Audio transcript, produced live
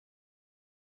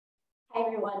Hi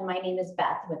everyone, my name is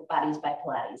Beth with Bodies by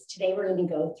Pilates. Today we're going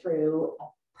to go through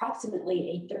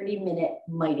approximately a 30-minute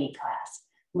MITE class.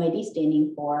 MITE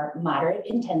standing for Moderate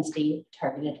Intensity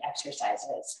Targeted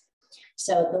Exercises.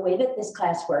 So the way that this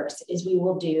class works is we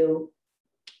will do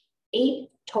 8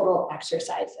 total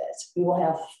exercises. We will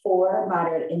have 4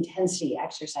 moderate intensity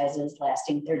exercises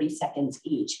lasting 30 seconds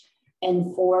each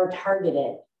and 4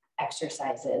 targeted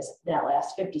exercises that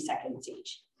last 50 seconds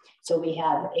each. So we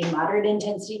have a moderate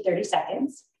intensity, 30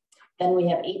 seconds. Then we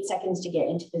have 8 seconds to get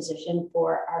into position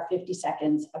for our 50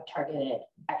 seconds of targeted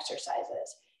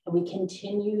exercises. And we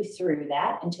continue through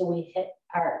that until we hit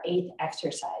our 8th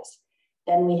exercise.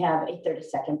 Then we have a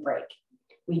 30-second break.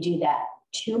 We do that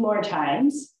 2 more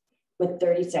times with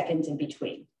 30 seconds in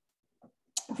between.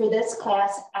 For this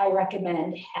class, I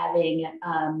recommend having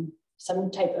some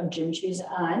type of gym shoes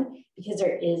on because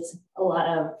there is a lot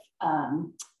of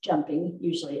jumping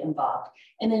usually involved.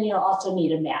 And then you'll also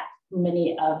need a mat.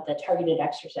 Many of the targeted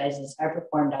exercises are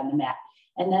performed on the mat,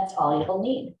 and that's all you'll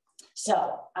need.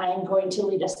 So I'm going to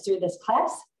lead us through this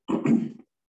class, and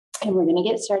we're gonna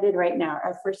get started right now.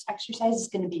 Our first exercise is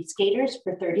gonna be skaters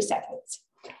for 30 seconds.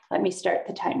 Let me start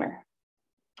the timer.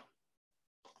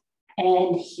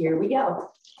 And here we go.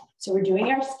 So we're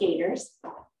doing our skaters.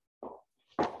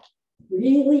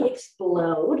 Really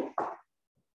explode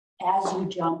as you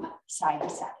jump side to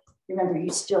side. Remember, you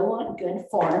still want good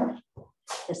form.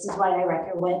 This is why I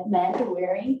recommend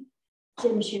wearing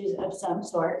gym shoes of some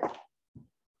sort,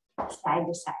 side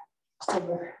to side. So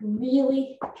we're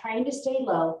really trying to stay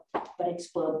low, but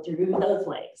explode through those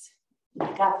legs.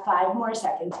 We've got 5 more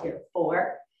seconds here.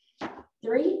 4,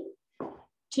 3,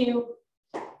 2,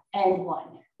 and 1.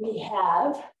 We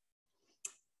have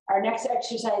our next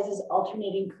exercise is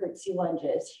alternating curtsy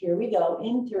lunges. Here we go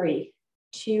in 3,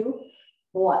 2,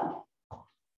 1.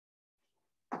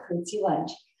 Curtsy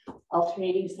lunge,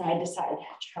 alternating side to side.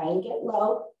 Try and get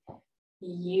low.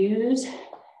 Use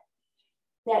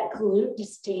that glute to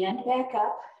stand back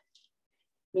up.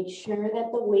 Make sure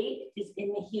that the weight is in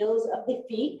the heels of the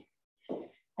feet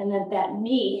and that that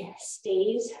knee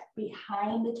stays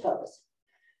behind the toes.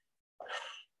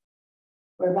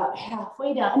 We're about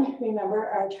halfway done. Remember,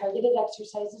 our targeted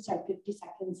exercises are 50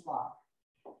 seconds long.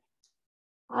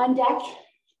 On deck,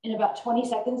 in about 20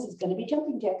 seconds, is going to be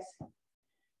jumping jacks.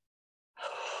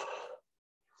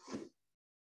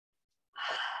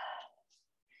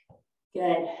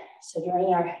 Good. So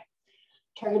during our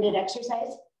targeted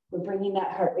exercise, we're bringing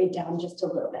that heart rate down just a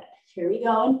little bit. Here we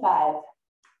go in 5,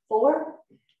 4,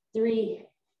 3,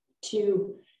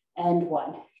 2, and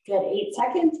 1. Good. 8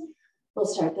 seconds. We'll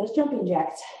start those jumping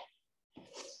jacks.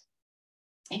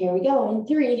 Here we go in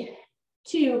 3,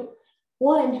 2,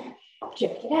 1.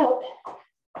 Check it out.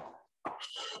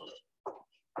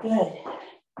 Good.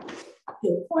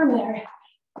 Good form there.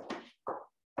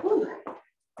 Whew.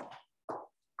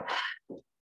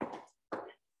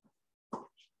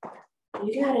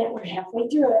 You got it. We're halfway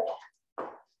through it.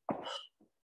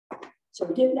 So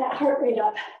we're getting that heart rate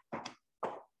up.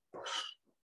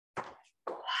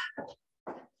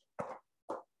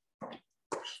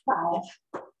 5,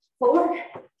 4,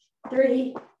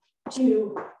 3,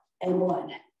 2, and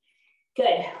 1.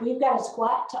 Good. We've got a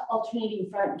squat to alternating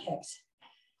front kicks.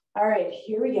 All right,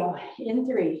 here we go. In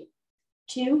 3,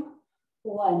 2,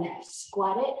 1.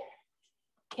 Squat it,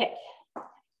 kick,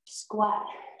 squat,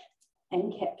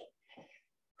 and kick.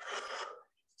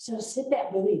 So sit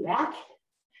that booty back.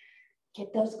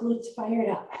 Get those glutes fired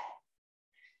up.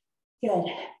 Good.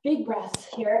 Big breaths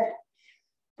here.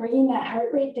 Bringing that heart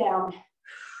rate down.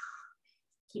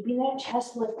 Keeping that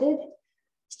chest lifted.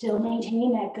 Still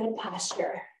maintaining that good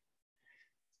posture.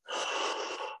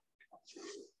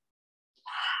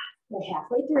 We're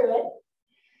halfway through it.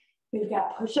 We've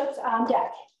got push-ups on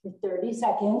deck for 30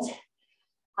 seconds.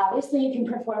 Obviously, you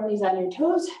can perform these on your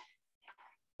toes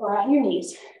or on your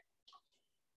knees.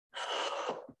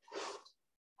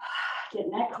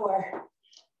 Getting that core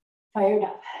fired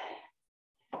up.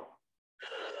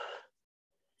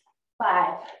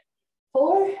 5,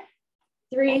 4,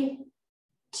 3,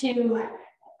 2,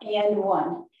 and 1.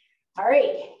 All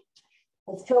right,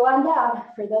 let's go on down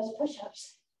for those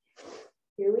push-ups.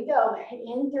 Here we go.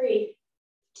 In 3,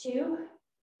 2,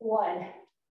 1.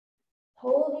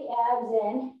 Pull the abs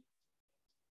in.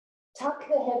 Tuck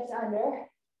the hips under.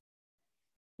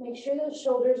 Make sure those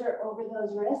shoulders are over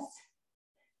those wrists.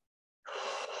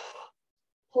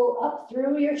 Pull up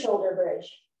through your shoulder bridge.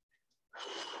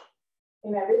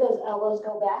 Remember, those elbows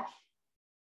go back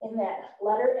in that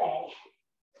letter A.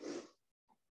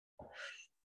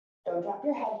 Don't drop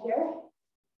your head here.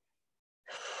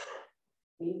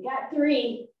 We've got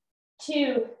 3,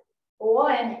 2,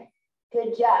 1.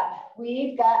 Good job.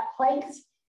 We've got planks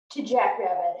to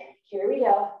jackrabbit. Here we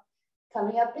go.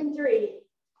 Coming up in 3,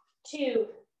 2,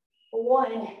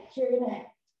 1. You're gonna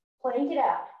plank it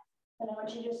out. And I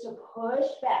want you just to push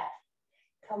back.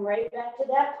 Come right back to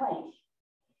that plank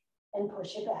and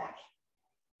push it back.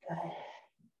 Good.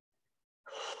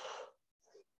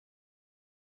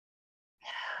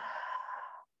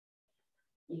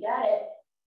 You got it.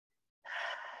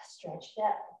 Stretch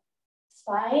that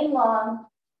spine long.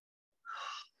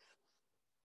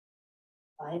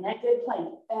 Find that good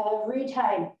plank every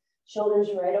time. Shoulders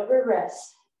right over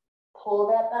wrists. Pull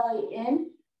that belly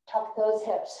in, tuck those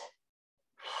hips.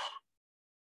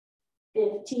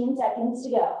 15 seconds to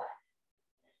go.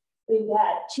 We've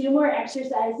got 2 more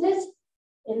exercises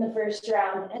in the first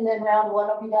round, and then round 1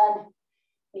 will be done.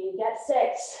 We've got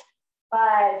 6,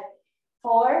 5,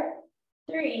 4,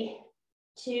 3,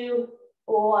 2,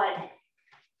 1.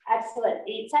 Excellent.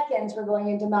 8 seconds. We're going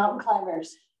into mountain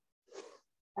climbers.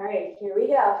 All right, here we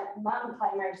go. Mountain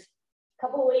climbers. A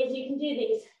couple ways you can do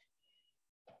these.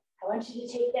 I want you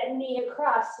to take that knee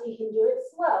across so you can do it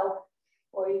slow,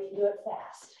 or you can do it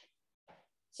fast.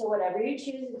 So whatever you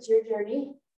choose, it's your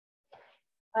journey.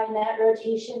 Find that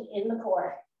rotation in the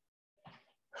core.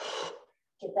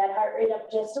 Get that heart rate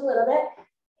up just a little bit.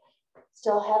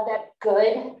 Still have that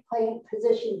good plank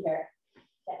position here.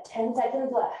 Got 10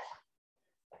 seconds left.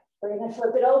 We're gonna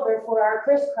flip it over for our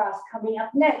crisscross coming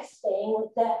up next, staying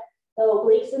with the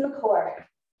obliques in the core.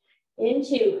 In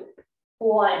 2,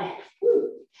 1.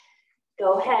 Woo.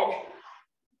 Go ahead.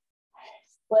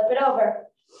 Flip it over.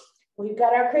 We've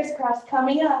got our crisscross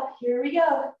coming up. Here we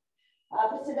go.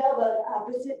 Opposite elbow,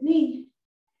 opposite knee.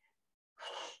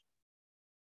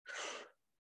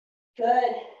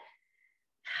 Good.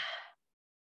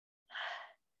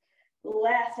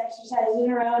 Last exercise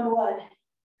in round 1.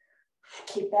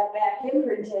 Keep that back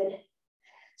imprinted.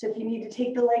 So if you need to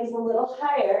take the legs a little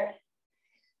higher,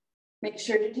 make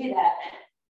sure to do that.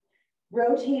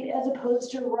 Rotate as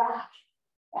opposed to rock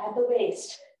at the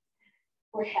waist.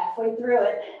 We're halfway through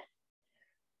it.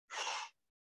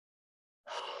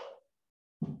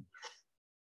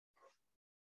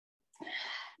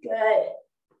 Good.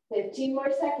 15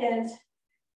 more seconds.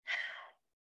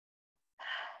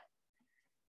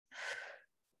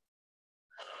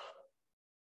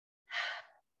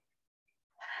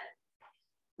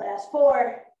 Last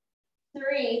 4,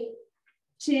 3,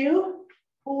 2,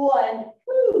 1.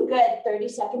 Woo, good.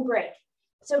 30-second break.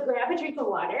 So grab a drink of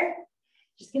water.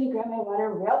 Just gonna grab my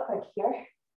water real quick here.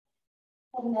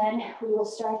 And then we will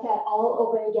start that all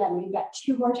over again. We've got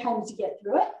 2 more times to get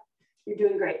through it. You're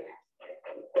doing great.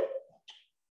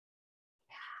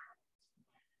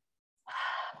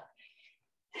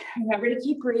 Remember to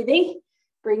keep breathing.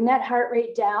 Bring that heart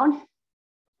rate down.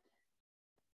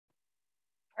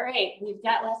 All right, we've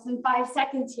got less than 5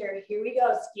 seconds here. Here we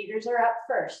go. Skaters are up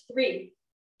first. 3,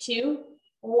 2,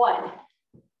 1.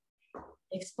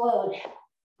 Explode.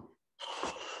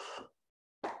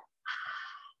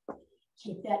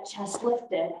 Keep that chest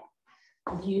lifted.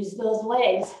 Use those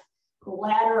legs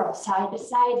lateral, side to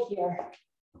side here.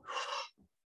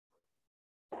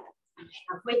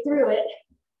 Halfway through it.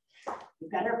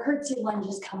 We've got our curtsy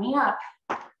lunges coming up.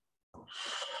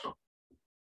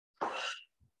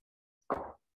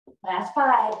 Last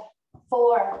 5,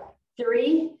 4,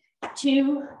 3,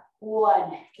 2,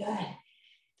 1. Good.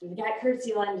 We've got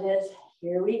curtsy lunges.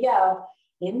 Here we go.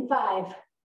 In 5,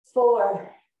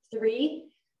 4,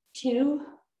 3, 2,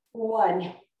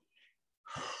 1.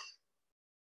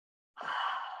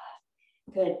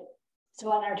 Good.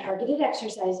 So on our targeted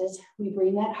exercises, we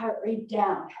bring that heart rate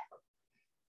down.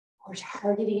 We're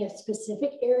targeting a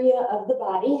specific area of the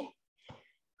body.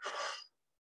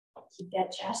 Keep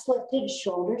that chest lifted,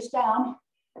 shoulders down.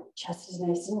 Chest is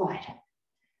nice and wide.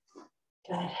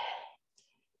 Good.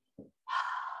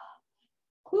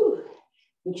 Whew.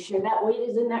 Make sure that weight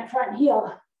is in that front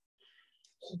heel.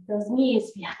 Keep those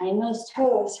knees behind those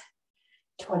toes.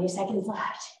 20 seconds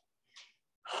left.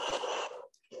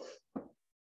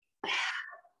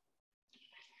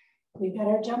 We've got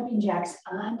our jumping jacks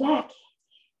on deck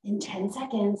in 10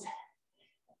 seconds.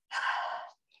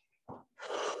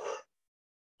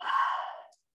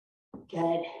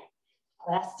 Good.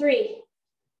 Last 3,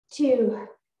 2,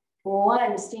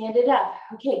 1. Stand it up.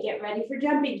 Okay, get ready for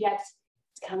jumping jacks.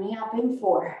 It's coming up in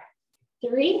 4,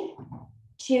 3,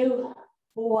 2,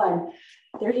 1.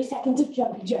 30 seconds of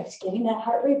jumping jacks, getting that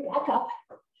heart rate back up.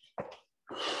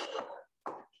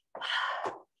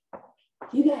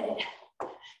 You got it.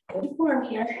 Good form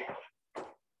here.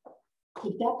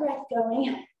 Keep that breath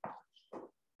going.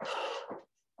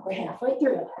 We're halfway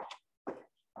through.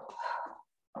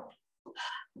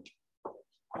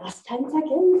 Last 10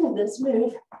 seconds of this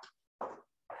move.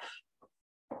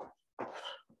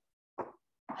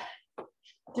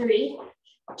 3,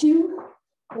 2,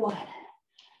 1.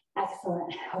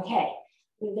 Excellent. Okay,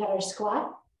 we've got our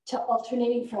squat to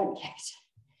alternating front kicks.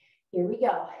 Here we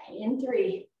go. In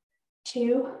 3,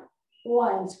 2,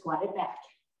 1. Squat it back.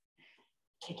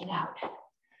 Kick it out.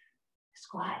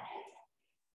 Squat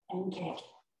and kick.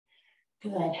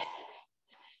 Good.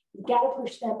 You've got to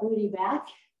push that booty back.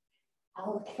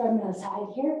 I'll look from the side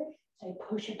here. So I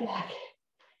push it back.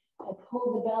 I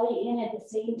pull the belly in at the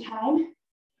same time.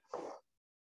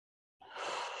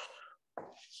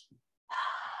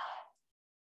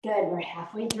 Good, we're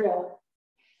halfway through.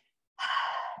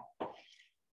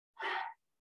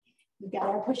 We've got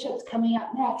our push-ups coming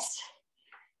up next.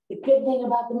 The good thing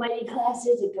about the MITE class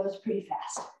is it goes pretty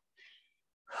fast.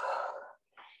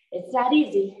 It's not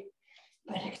easy,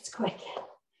 but it's quick.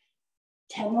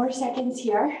 10 more seconds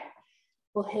here.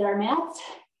 We'll hit our mats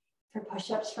for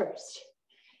push-ups first.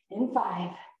 In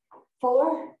 5,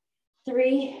 4,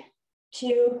 3,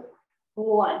 2,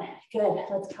 1. Good,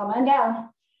 let's come on down.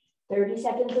 30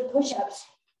 seconds of push-ups.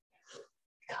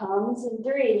 Comes in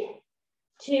 3,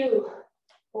 2,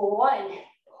 1.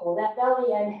 Pull that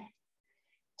belly in.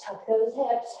 Tuck those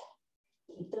hips.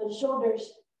 Keep those shoulders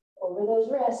over those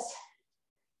wrists.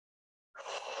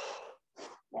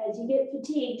 As you get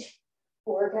fatigued,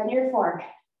 work on your form.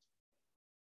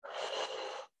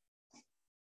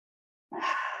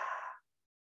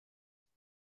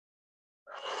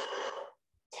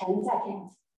 10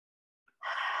 seconds.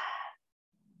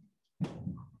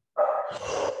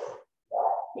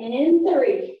 In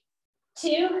 3,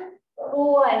 2,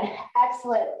 1.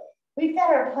 Excellent. We've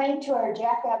got our plank to our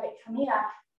jackrabbit coming up.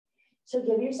 So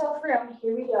give yourself room.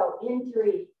 Here we go. In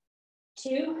 3,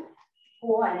 2,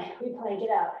 1. We plank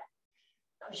it out.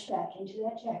 Push back into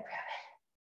that jackrabbit.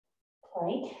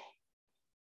 Plank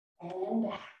and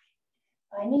back.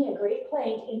 Finding a great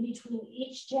plank in between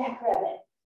each jackrabbit.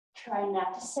 Try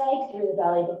not to sag through the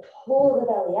belly, but pull the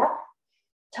belly up.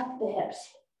 Tuck the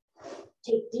hips.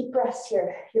 Take deep breaths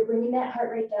here. You're bringing that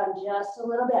heart rate down just a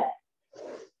little bit.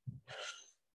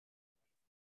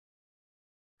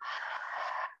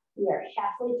 We are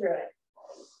halfway through it.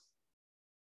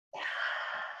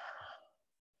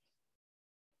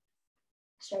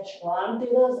 Stretch long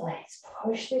through those legs.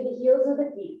 Push through the heels of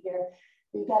the feet here.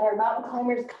 We've got our mountain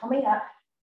climbers coming up.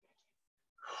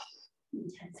 In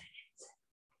 10 seconds.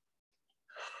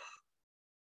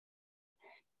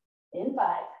 In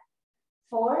 5,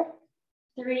 4,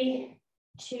 3,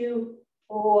 2,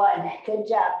 1. Good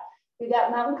job. We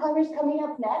got mountain climbers coming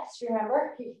up next.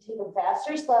 Remember, you can take them fast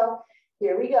or slow.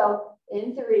 Here we go.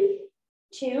 In 3,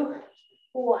 2,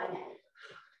 1.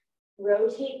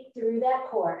 Rotate through that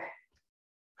core.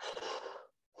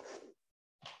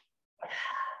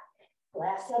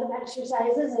 Last set of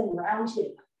exercises in round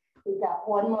 2. We've got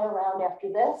one more round after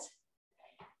this.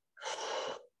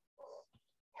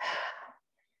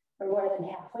 We're more than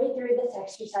halfway through this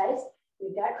exercise.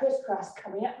 We've got crisscross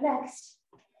coming up next.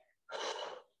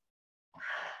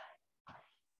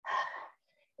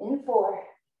 In 4,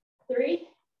 3,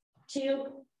 2,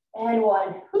 and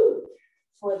 1. Whew.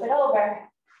 Flip it over.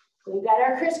 We've got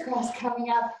our crisscross coming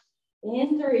up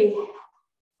in 3,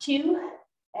 2,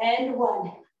 and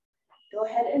 1. Go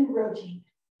ahead and rotate.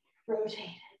 Rotate.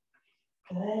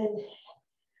 Good.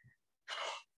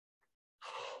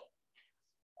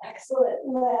 Excellent.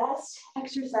 Last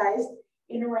exercise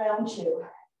in round 2.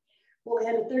 We'll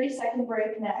hit a 30-second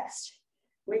break next.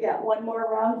 We got one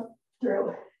more round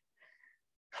through.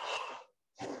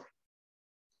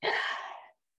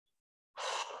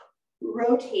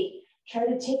 Rotate. Try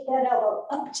to take that elbow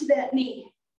up to that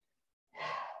knee.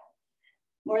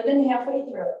 More than halfway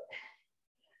through it.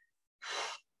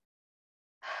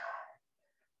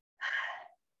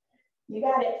 You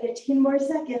got it. 15 more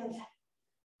seconds.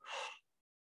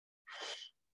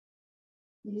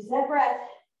 Use that breath.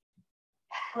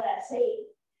 Last 8.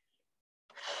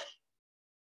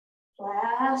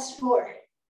 Last 4.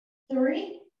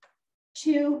 3,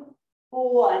 2,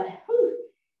 1. Whew.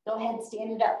 Go ahead,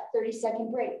 stand it up.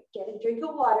 30-second break. Get a drink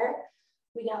of water.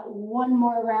 We got one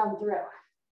more round through.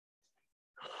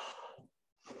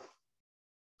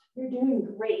 You're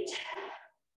doing great.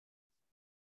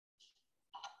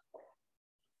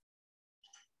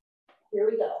 Here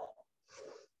we go.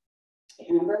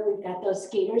 Remember, we've got those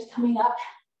skaters coming up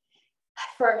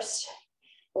first.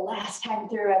 Last time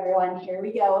through, everyone. Here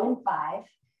we go in 5,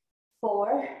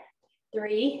 4,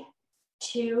 3,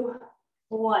 2,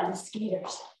 1.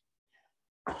 Skaters.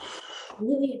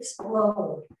 Really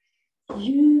explode.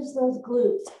 Use those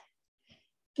glutes.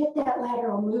 Get that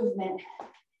lateral movement.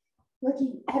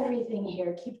 Working everything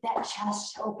here. Keep that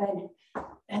chest open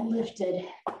and lifted,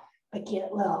 but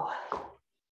get low.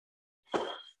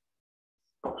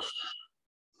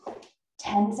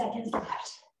 10 seconds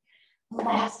left.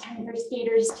 Last time for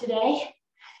skaters today.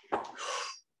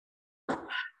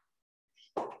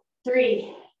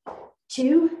 3,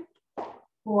 2,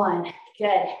 1.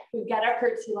 Good. We've got our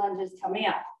curtsy lunges coming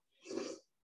up.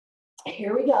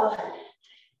 Here we go.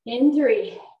 In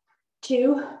 3,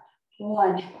 2,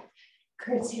 1.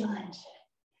 Curtsy lunge.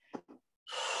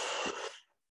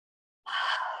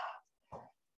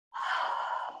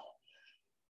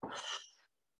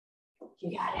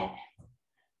 You got it.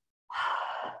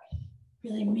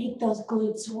 Really make those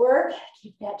glutes work.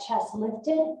 Keep that chest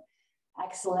lifted.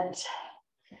 Excellent.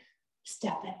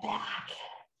 Step it back.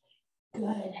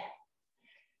 Good.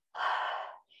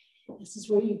 This is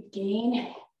where you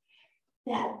gain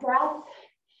that breath,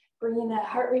 bringing that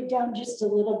heart rate down just a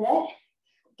little bit.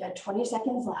 Got 20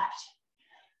 seconds left.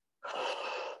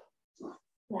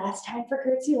 Last time for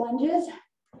curtsy lunges.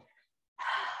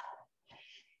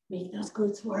 Make those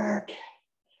glutes work.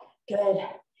 Good.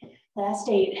 Last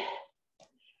 8.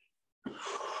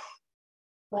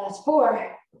 Last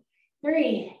 4,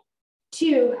 3,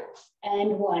 2,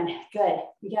 and 1. Good.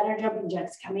 We got our jumping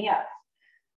jacks coming up.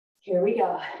 Here we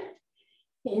go.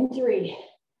 In 3,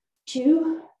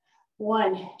 2,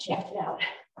 1. Check it out.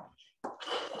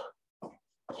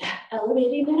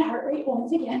 Elevating that heart rate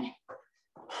once again.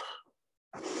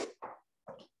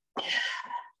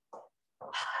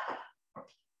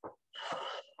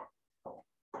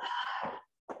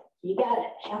 You got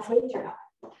it. Halfway through.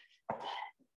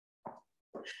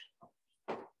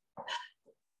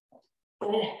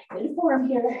 Good form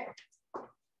here.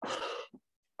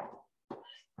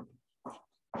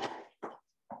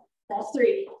 That's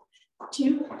 3,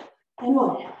 2, and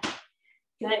 1.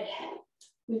 Good.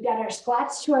 We've got our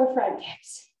squats to our front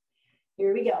kicks.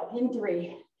 Here we go. In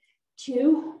 3,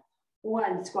 2,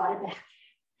 1. Squat it back.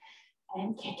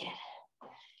 And kick it.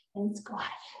 And squat.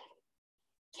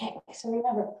 Kick. So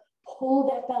remember, pull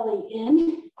that belly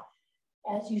in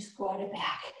as you squat it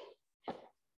back.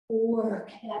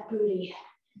 Work that booty.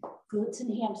 Glutes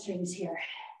and hamstrings here.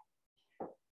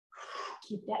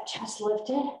 Keep that chest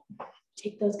lifted.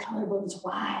 Take those collarbones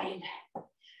wide.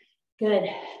 Good.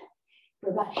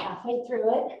 We're about halfway through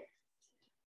it.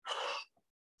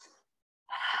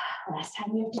 Last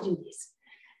time we have to do these.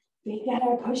 We got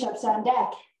our push-ups on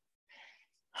deck.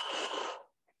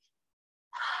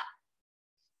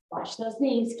 Watch those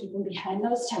knees, keep them behind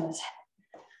those toes.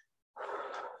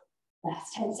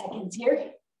 Last 10 seconds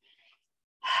here.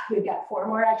 We've got 4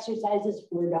 more exercises,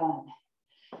 we're done.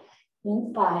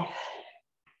 In 5,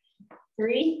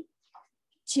 3,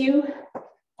 2,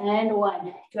 and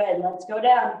 1. Good, let's go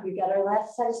down. We've got our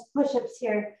last set of push-ups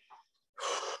here.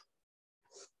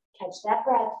 Catch that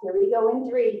breath. Here we go in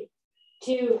 3,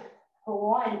 2,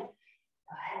 1. Go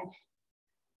ahead,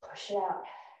 push it out.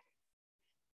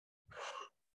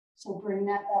 So bring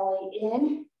that belly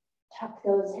in, tuck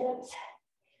those hips,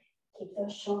 keep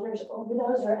those shoulders over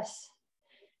those wrists.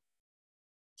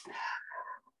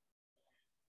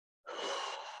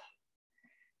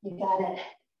 You got it.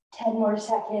 10 more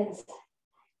seconds.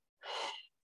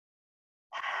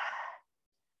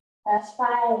 That's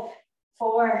 5,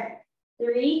 4,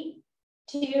 3,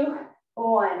 2,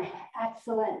 1.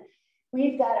 Excellent.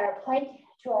 We've got our plank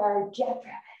to our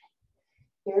jackrabbit.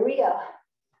 Here we go.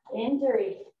 In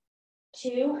 3,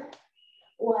 2,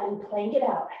 1. Plank it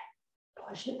out.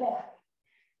 Push it back.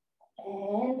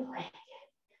 And plank.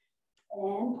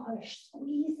 And push.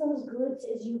 Squeeze those glutes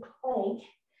as you plank.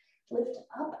 Lift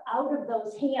up out of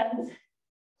those hands.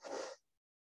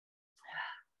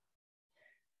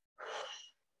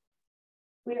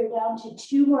 We are down to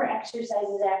 2 more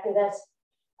exercises after this,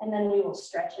 and then we will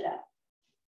stretch it up.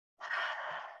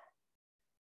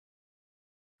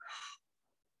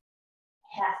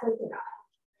 Halfway through.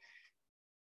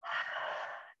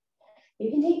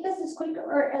 You can take this as quick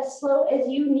or as slow as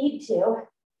you need to.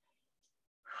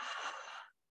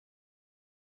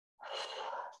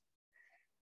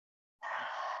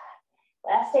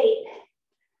 Last 8.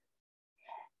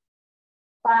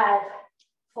 5,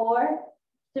 4,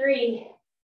 3,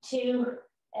 2,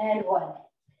 and 1.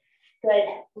 Good.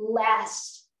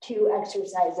 Last 2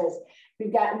 exercises.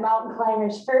 We've got mountain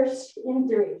climbers first in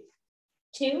 3,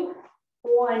 2,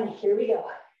 1. Here we go.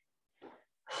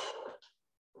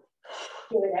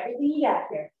 Give it everything you got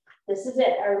here. This is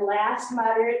it. Our last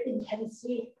moderate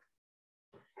intensity.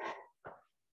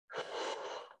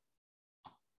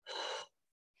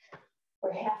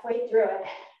 We're halfway through it.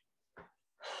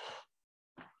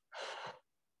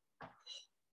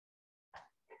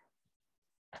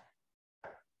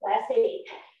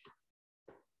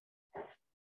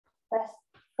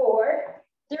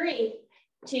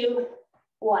 2,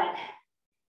 1.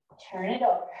 Turn it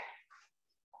over.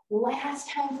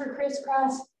 Last time for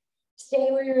crisscross.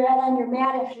 Stay where you're at on your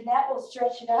mat. After that, we'll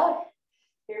stretch it out.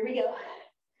 Here we go.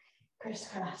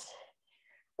 Crisscross.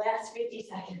 Last 50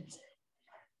 seconds.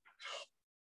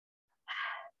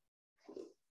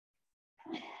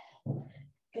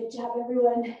 Good job,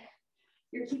 everyone.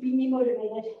 You're keeping me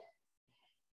motivated.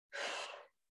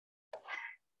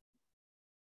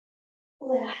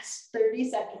 Last 30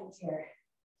 seconds here.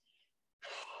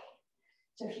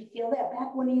 So if you feel that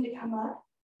back wanting to come up,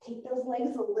 take those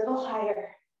legs a little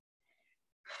higher.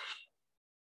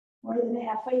 More than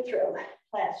halfway through.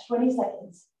 Last 20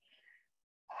 seconds.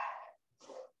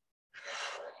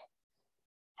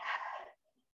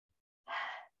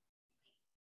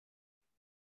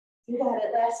 You got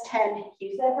it. Last 10.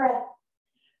 Use that breath.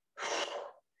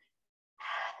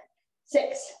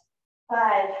 6,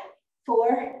 5,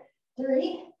 4,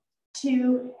 3,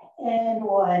 2, and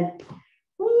 1.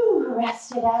 Woo,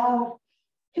 rest it out.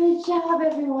 Good job,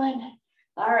 everyone.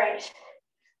 All right,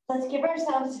 let's give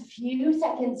ourselves a few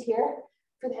seconds here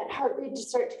for that heart rate to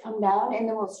start to come down, and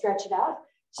then we'll stretch it out.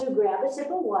 So grab a sip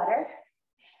of water.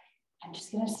 I'm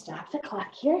just gonna stop the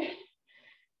clock here.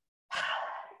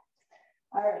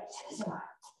 All right, so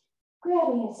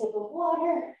grabbing a sip of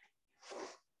water,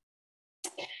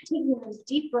 taking those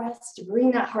deep breaths to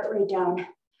bring that heart rate down.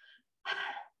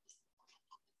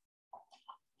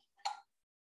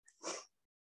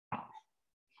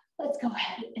 Let's go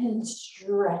ahead and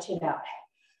stretch it out.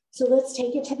 So let's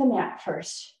take it to the mat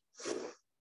first.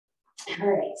 All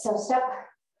right, so step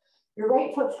your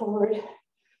right foot forward,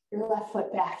 your left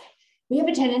foot back. We have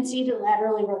a tendency to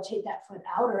laterally rotate that foot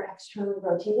out or externally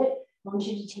rotate it. I want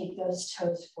you to take those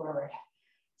toes forward.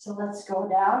 So let's go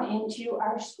down into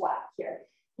our squat here.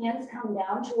 Hands come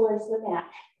down towards the mat.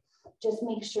 Just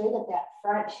make sure that that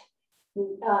front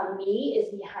knee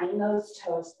is behind those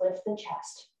toes. Lift the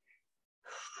chest.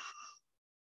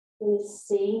 Please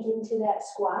sink into that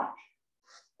squat,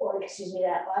 or excuse me,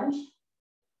 that lunge.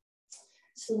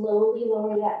 Slowly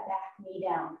lower that back knee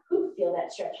down. Ooh, feel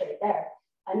that stretch right there.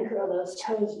 Uncurl those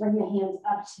toes, bring the hands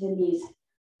up to the knees.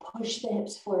 Push the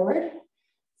hips forward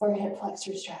for a hip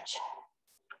flexor stretch.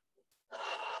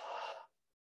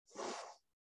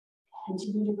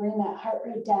 Continue to bring that heart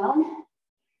rate down.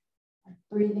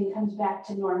 Breathing comes back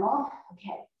to normal.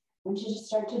 Okay, I want you to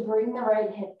start to bring the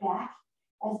right hip back.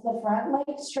 As the front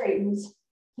leg straightens,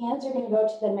 hands are going to go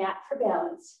to the mat for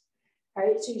balance. All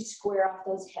right, so you square off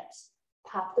those hips.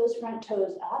 Pop those front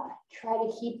toes up. Try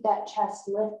to keep that chest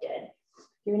lifted.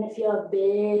 You're going to feel a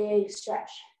big stretch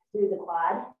through the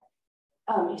quad.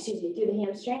 Through the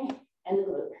hamstring and the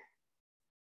glute.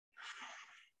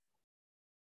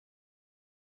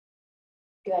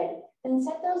 Good. Then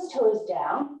set those toes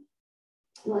down.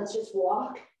 And let's just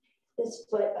walk this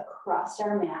foot across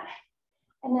our mat.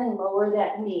 And then lower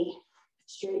that knee.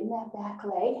 Straighten that back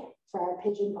leg for our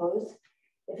pigeon pose.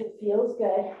 If it feels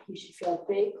good, you should feel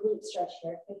a big glute stretch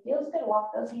here. If it feels good,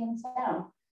 walk those hands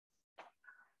down.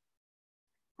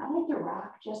 I like to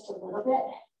rock just a little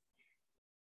bit.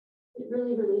 It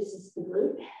really releases the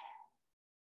glute.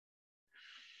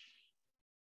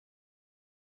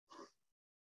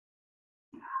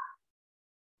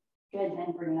 Good,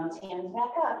 then bring those hands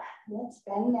back up. Let's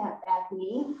bend that back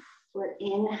knee. We're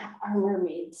in our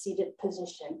mermaid seated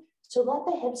position. So let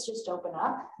the hips just open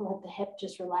up. Let the hip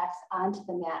just relax onto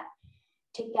the mat.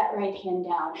 Take that right hand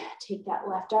down. Take that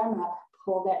left arm up.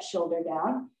 Pull that shoulder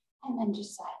down. And then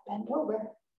just side bend over.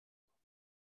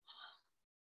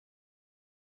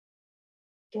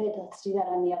 Good, let's do that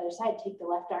on the other side. Take the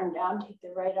left arm down. Take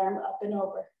the right arm up and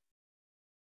over.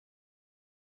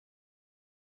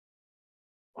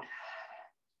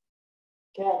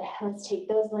 Good, let's take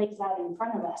those legs out in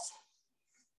front of us.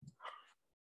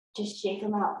 Just shake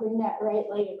them out. Bring that right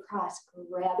leg across.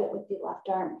 Grab it with the left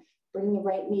arm. Bring the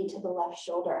right knee to the left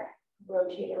shoulder.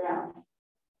 Rotate around.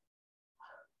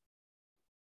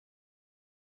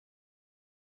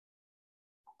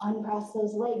 Uncross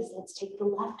those legs. Let's take the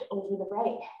left over the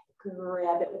right.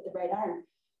 Grab it with the right arm.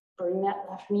 Bring that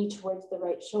left knee towards the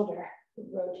right shoulder.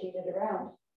 Rotate it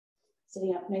around.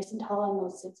 Sitting up nice and tall on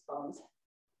those sits bones.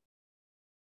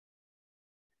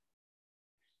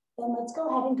 Then let's go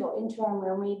ahead and go into our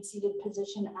mermaid seated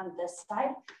position on this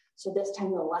side. So this time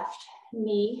the left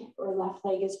knee or left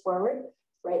leg is forward,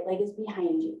 right leg is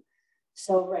behind you.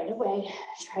 So right away,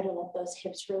 try to let those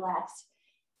hips relax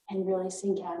and really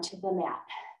sink onto the mat.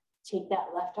 Take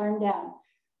that left arm down,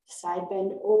 side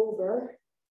bend over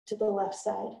to the left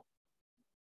side.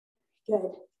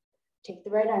 Good. Take the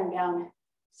right arm down,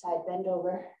 side bend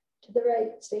over to the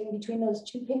right, staying between those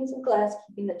two panes of glass,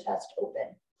 keeping the chest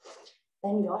open.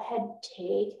 Then go ahead,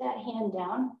 take that hand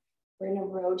down. We're gonna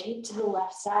rotate to the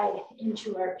left side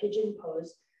into our pigeon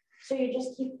pose. So you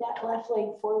just keep that left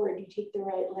leg forward, you take the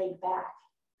right leg back.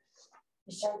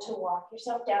 You start to walk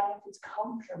yourself down if it's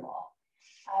comfortable.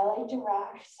 I like to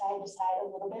rock side to side a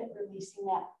little bit, releasing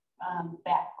that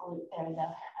back glute there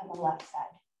on the left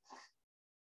side.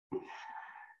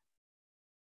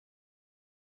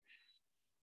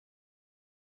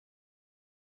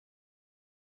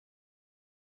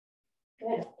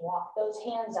 Good, walk those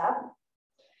hands up.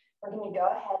 We're gonna go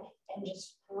ahead and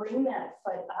just bring that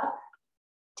foot up.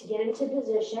 To get into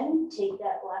position, take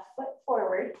that left foot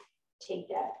forward, take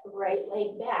that right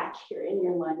leg back here in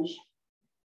your lunge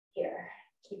here.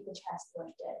 Keep the chest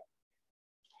lifted.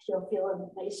 You'll feel a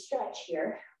nice stretch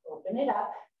here. Open it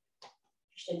up.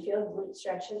 You should feel a glute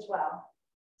stretch as well.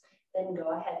 Then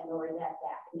go ahead and lower that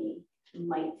back knee. You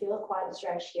might feel a quad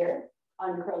stretch here.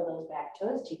 Uncurl those back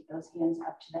toes. Take those hands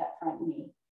up to that front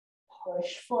knee.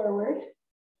 Push forward.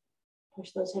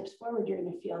 Push those hips forward. You're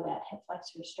going to feel that hip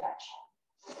flexor stretch.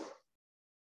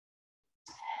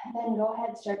 And then go ahead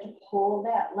and start to pull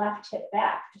that left hip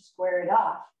back to square it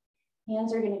off.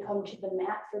 Hands are going to come to the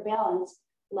mat for balance.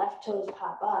 Left toes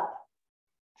pop up.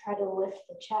 Try to lift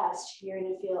the chest. You're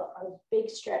going to feel a big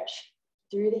stretch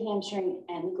through the hamstring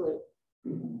and glute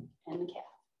and the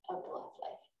calf of the left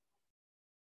leg.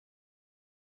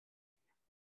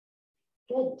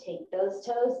 Good. Take those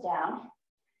toes down.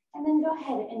 And then go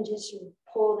ahead and just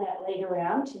pull that leg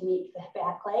around to meet the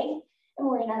back leg. And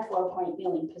we're in our 4-point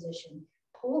kneeling position.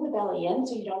 Pull the belly in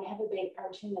so you don't have a big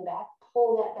arch in the back.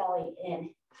 Pull that belly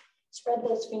in. Spread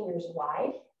those fingers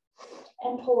wide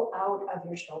and pull out of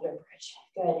your shoulder bridge.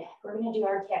 Good. We're going to do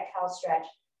our cat-cow stretch.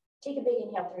 Take a big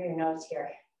inhale through your nose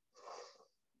here.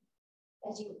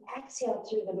 As you exhale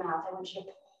through the mouth, I want you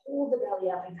to pull the belly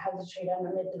up and concentrate on the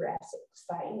mid-thoracic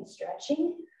spine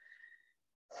stretching.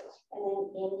 And then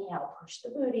inhale, push the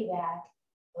booty back,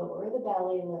 lower the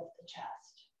belly, lift the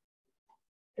chest.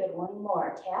 Good, one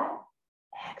more, cat.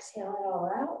 Exhale it all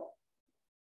out.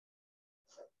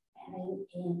 And then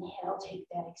inhale, take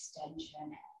that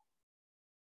extension.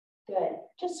 Good,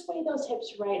 just sway those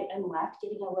hips right and left,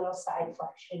 getting a little side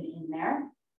flexion in there.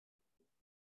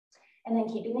 And then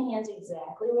keeping the hands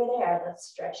exactly where they are, let's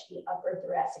stretch the upper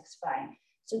thoracic spine.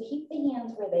 So keep the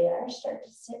hands where they are, start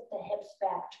to sit the hips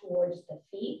back towards the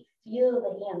feet. Feel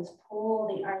the hands pull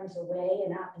the arms away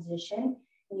in opposition,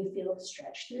 and you feel a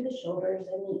stretch through the shoulders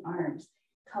and the arms.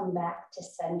 Come back to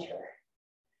center.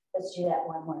 Let's do that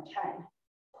one more time.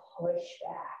 Push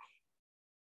back.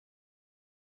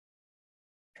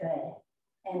 Good.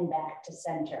 And back to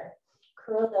center.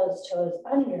 Curl those toes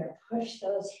under, push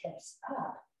those hips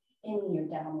up. In your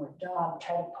downward dog,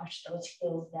 try to push those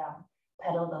heels down.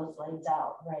 Pedal those legs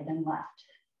out, right and left.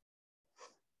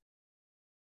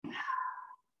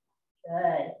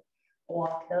 Good.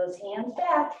 Walk those hands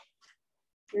back.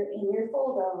 You're in your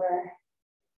fold over.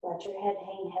 Let your head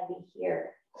hang heavy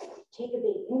here. Take a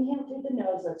big inhale through the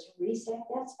nose. Let's reset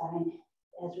that spine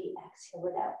as we exhale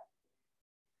it out.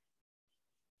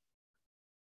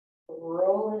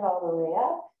 Roll it all the way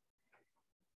up.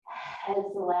 Head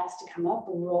is the last to come up.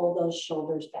 Roll those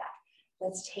shoulders back.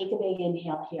 Let's take a big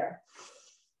inhale here.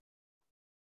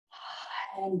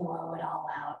 And blow it all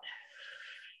out.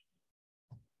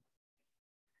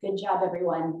 Good job,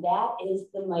 everyone. That is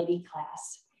the MITE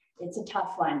class. It's a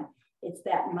tough one. It's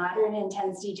that moderate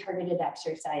intensity targeted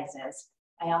exercises.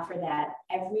 I offer that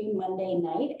every Monday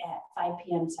night at 5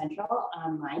 p.m. Central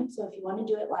online. So if you want to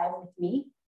do it live with me,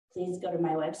 please go to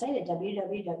my website at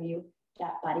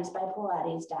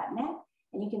www.bodiesbypilates.net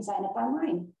and you can sign up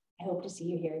online. I hope to see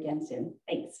you here again soon.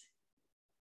 Thanks.